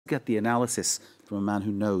get the analysis from a man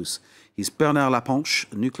who knows. He's Bernard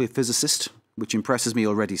Laponche, a nuclear physicist, which impresses me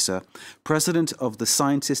already, sir. President of the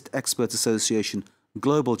Scientist Experts Association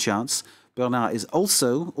Global Chance. Bernard is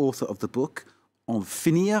also author of the book En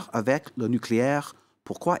finir avec le nucléaire,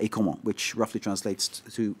 pourquoi et comment, which roughly translates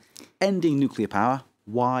to Ending Nuclear Power,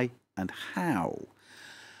 Why and How.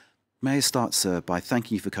 May I start, sir, by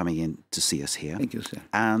thanking you for coming in to see us here. Thank you, sir.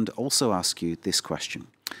 And also ask you this question.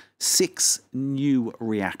 6 new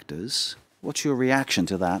reactors. What's your reaction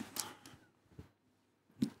to that?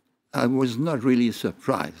 I was not really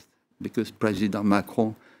surprised because President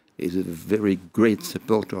Macron is a very great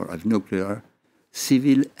supporter of nuclear,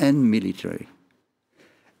 civil and military.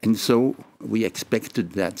 And so we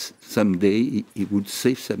expected that someday he would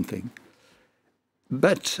say something.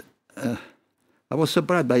 But I was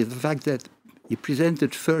surprised by the fact that he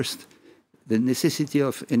presented first the necessity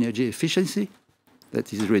of energy efficiency,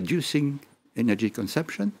 that is reducing energy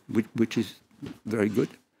consumption, which is very good.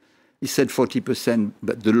 He said 40%,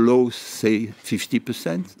 but the laws say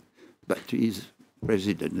 50%, but he's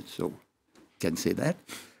president, so can say that.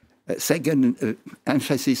 Second,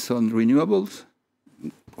 emphasis on renewables,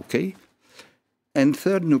 okay. And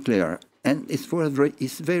third, nuclear. And it's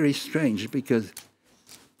very strange because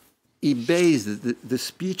he based the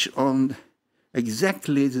speech on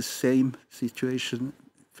exactly the same situation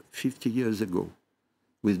 50 years ago,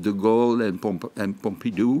 with de Gaulle and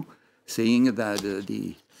Pompidou saying that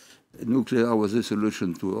the nuclear was a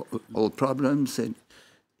solution to all problems and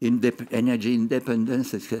energy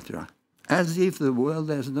independence, etc. As if the world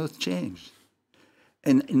has not changed.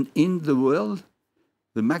 And in the world,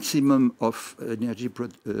 the maximum of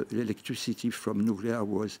electricity from nuclear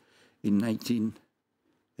was in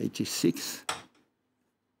 1986,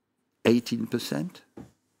 18%.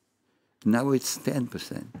 Now it's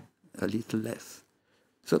 10%, a little less.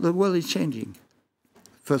 So the world is changing,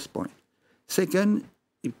 first point. Second,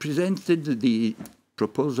 he presented the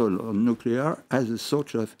proposal on nuclear as a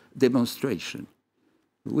sort of demonstration.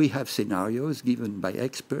 We have scenarios given by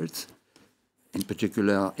experts, in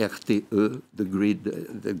particular RTE, the grid,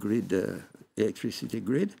 electricity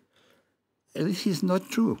grid. And this is not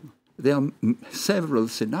true. There are several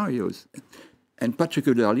scenarios, and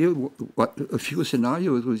particularly a few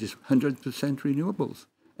scenarios with 100% renewables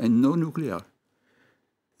and no nuclear.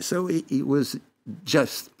 So he was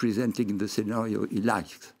just presenting the scenario he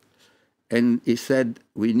liked. And he said,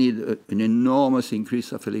 we need an enormous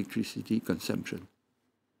increase of electricity consumption.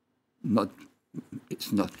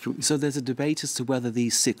 It's not true. So there's a debate as to whether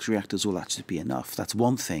these 6 reactors will actually be enough. That's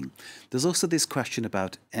one thing. There's also this question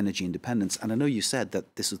about energy independence. And I know you said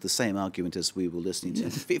that this was the same argument as we were listening to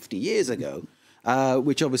 50 years ago,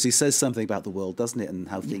 which obviously says something about the world, doesn't it, and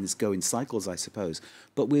how things go in cycles, I suppose.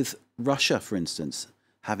 But with Russia, for instance,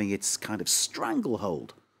 having its kind of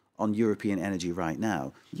stranglehold on European energy right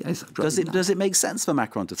now, does it make sense for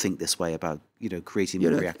Macron to think this way about creating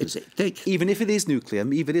more reactors, even if it is nuclear,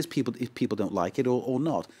 even if people don't like it or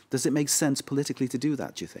not? Does it make sense politically to do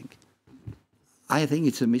that? Do you think? I think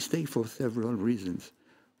it's a mistake for several reasons.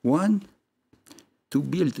 One, to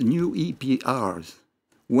build new EPRs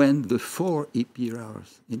when the 4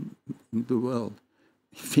 EPRs in the world,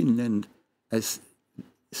 Finland has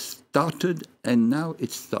started and now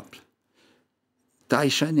it's stopped.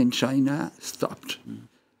 Taishan in China stopped.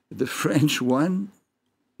 The French one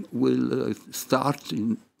will start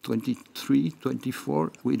in 23,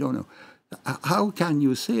 24, we don't know. How can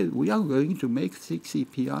you say we are going to make 6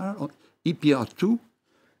 EPR, or EPR2,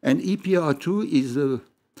 and EPR2 is a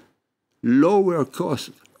lower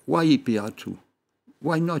cost? Why EPR2?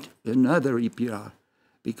 Why not another EPR?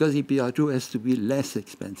 Because EPR2 has to be less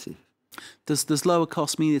expensive. Does lower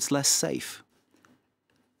cost mean it's less safe?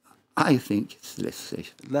 I think it's less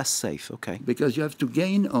safe. Less safe, okay. Because you have to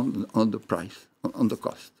gain on the price, on the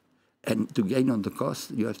cost. And to gain on the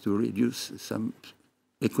cost, you have to reduce some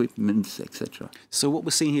equipments, etc. So what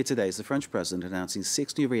we're seeing here today is the French president announcing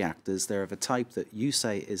 6 new reactors. They're of a type that you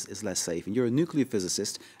say is less safe. And you're a nuclear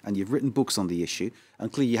physicist, and you've written books on the issue. And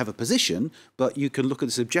clearly you have a position, but you can look at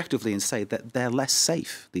this objectively and say that they're less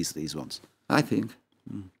safe, these ones. I think.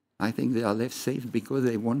 I think they are less safe because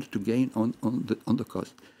they want to gain on the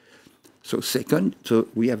cost. So second,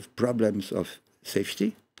 we have problems of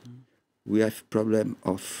safety. We have problem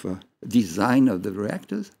of design of the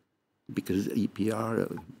reactors, because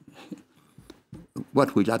EPR,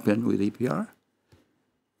 what will happen with EPR?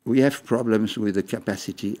 We have problems with the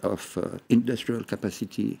capacity of industrial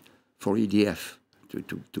capacity for EDF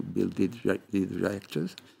to build these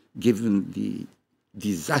reactors, given the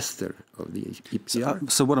disaster of the EPR.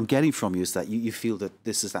 So what I'm getting from you is that you feel that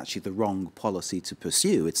this is actually the wrong policy to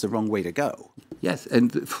pursue. It's the wrong way to go. Yes, and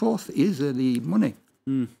the fourth is the money.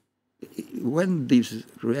 When these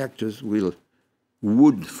reactors would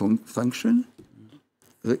function,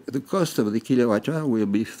 the cost of the kilowatt hour will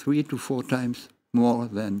be 3 to 4 times more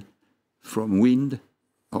than from wind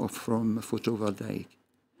or from photovoltaic.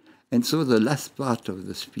 And so the last part of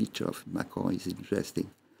the speech of Macron is interesting.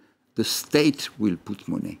 The state will put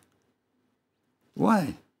money.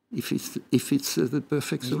 Why? If it's the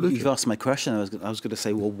perfect solution. You've asked my question. I was going to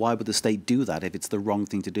say, well, why would the state do that if it's the wrong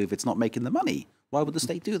thing to do, if it's not making the money? Why would the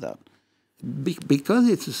state do that? Because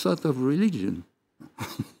it's a sort of religion.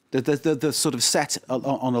 They're sort of set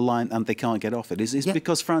on a line and they can't get off it. Is it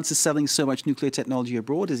because France is selling so much nuclear technology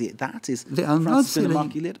abroad? Is it that? They are not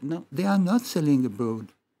selling. No. They are not selling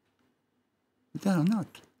abroad. They are not.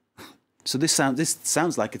 So this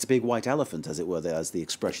sounds like it's a big white elephant, as it were, there, as the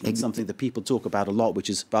expression. It's something that people talk about a lot, which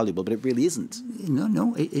is valuable, but it really isn't.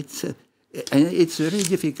 No, it's very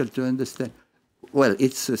difficult to understand. Well,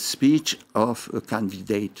 it's a speech of a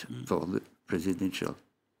candidate for the presidential.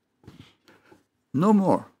 No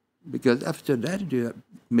more, because after that,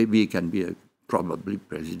 maybe he can be probably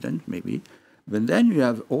president, maybe, but then you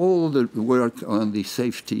have all the work on the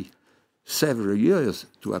safety, several years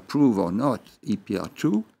to approve or not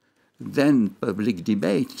EPR2, then public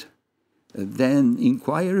debate, then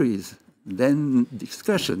inquiries, then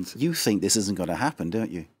discussions. You think this isn't going to happen, don't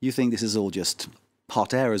you? You think this is all just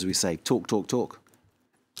hot air, as we say, talk.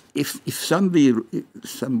 If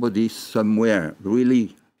somebody somewhere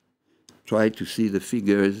really try to see the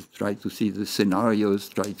figures, try to see the scenarios,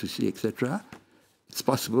 try to see, etc., it's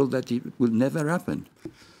possible that it will never happen.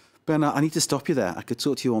 Bernard, I need to stop you there. I could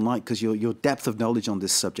talk to you all night because your depth of knowledge on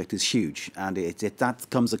this subject is huge, and that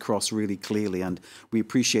comes across really clearly, and we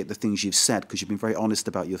appreciate the things you've said because you've been very honest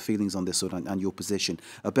about your feelings on this and your position.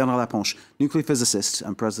 Bernard Laponche, nuclear physicist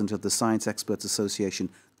and president of the Science Experts Association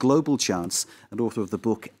Global Chance and author of the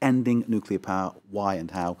book Ending Nuclear Power, Why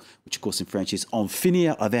and How, which of course in French is En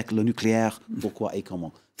finir avec le nucléaire, pourquoi et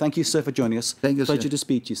comment. Thank you, sir, for joining us. Thank you, Pleasure sir. to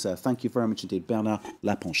speak to you, sir. Thank you very much indeed. Bernard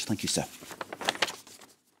Laponche. Thank you, sir.